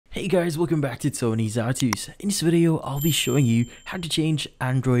Hey guys, welcome back to Tony's How To's. In this video, I'll be showing you how to change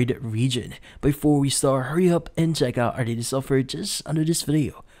Android region. Before we start, hurry up and check out our latest software just under this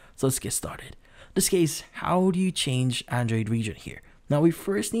video. So let's get started. In this case, how do you change Android region here? Now we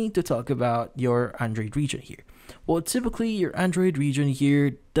first need to talk about your Android region here. Well, typically your Android region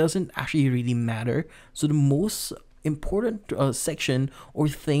here doesn't actually really matter. So the most important section or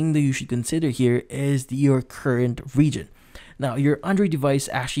thing that you should consider here is your current region. Now, your Android device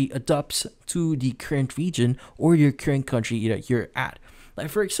actually adapts to the current region or your current country that you're at. Like,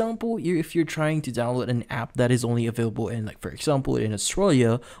 for example, if you're trying to download an app that is only available in, like, for example, in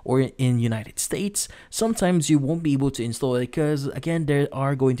Australia or in United States, sometimes you won't be able to install it because, again, there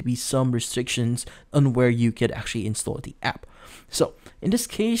are going to be some restrictions on where you could actually install the app. So, in this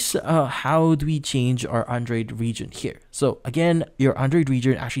case, how do we change our Android region here? So, again, your Android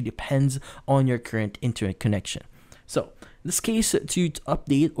region actually depends on your current internet connection. So, in this case, to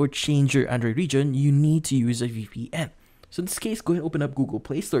update or change your Android region, you need to use a VPN. So in this case, go ahead and open up Google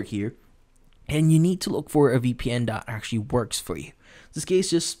Play Store here, and you need to look for a VPN that actually works for you. In this case,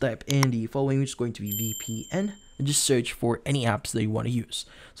 just type in the following, which is going to be VPN, and just search for any apps that you want to use.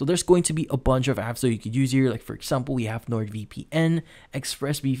 So there's going to be a bunch of apps that you could use here. Like, for example, we have NordVPN,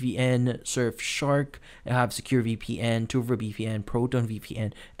 ExpressVPN, Surfshark, I have SecureVPN, TurboVPN,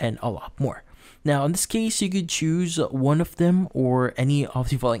 ProtonVPN, and a lot more. Now, in this case, you could choose one of them or any of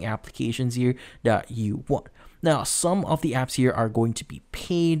the following applications here that you want. Now, some of the apps here are going to be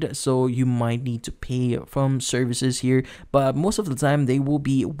paid, so you might need to pay from services here, but most of the time they will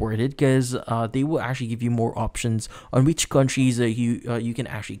be worth it because they will actually give you more options on which countries you can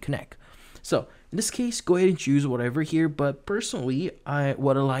actually connect. So in this case, go ahead and choose whatever here, but personally,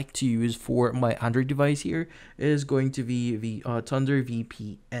 what I like to use for my Android device here is going to be the Thunder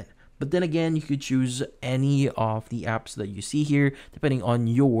VPN. But then again, you could choose any of the apps that you see here, depending on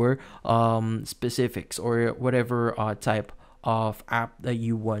your specifics or whatever type of app that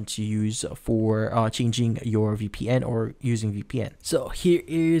you want to use for changing your VPN or using VPN. So here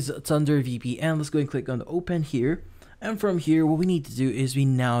is Thunder VPN. Let's go and click on the open here. And from here, what we need to do is we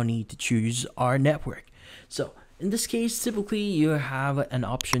now need to choose our network. So in this case, typically you have an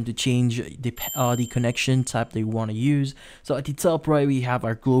option to change the connection type that you want to use. So at the top right, we have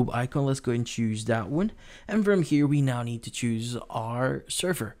our globe icon. Let's go and choose that one. And from here, we now need to choose our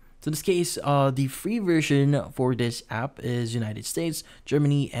server. So in this case, the free version for this app is United States,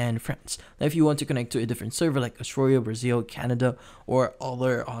 Germany, and France. Now, if you want to connect to a different server like Australia, Brazil, Canada, or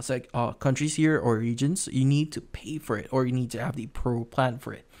other countries here or regions, you need to pay for it or you need to have the pro plan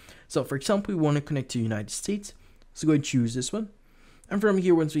for it. So for example, we want to connect to United States. So go and choose this one. And from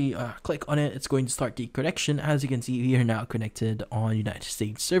here, once we click on it, it's going to start the connection. As you can see, we are now connected on United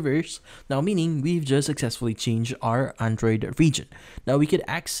States servers. Now, meaning we've just successfully changed our Android region. Now, we could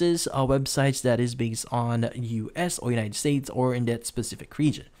access websites that is based on US or United States or in that specific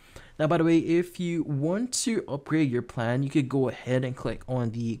region. Now, by the way, if you want to upgrade your plan, you could go ahead and click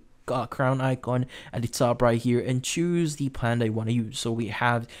on the crown icon at the top right here and choose the plan that you want to use. So we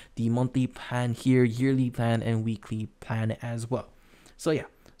have the monthly plan here, yearly plan, and weekly plan as well. So yeah,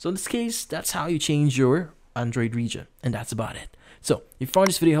 so in this case, that's how you change your Android region, and that's about it. So if you found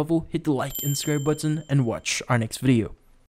this video helpful, hit the like and subscribe button and watch our next video.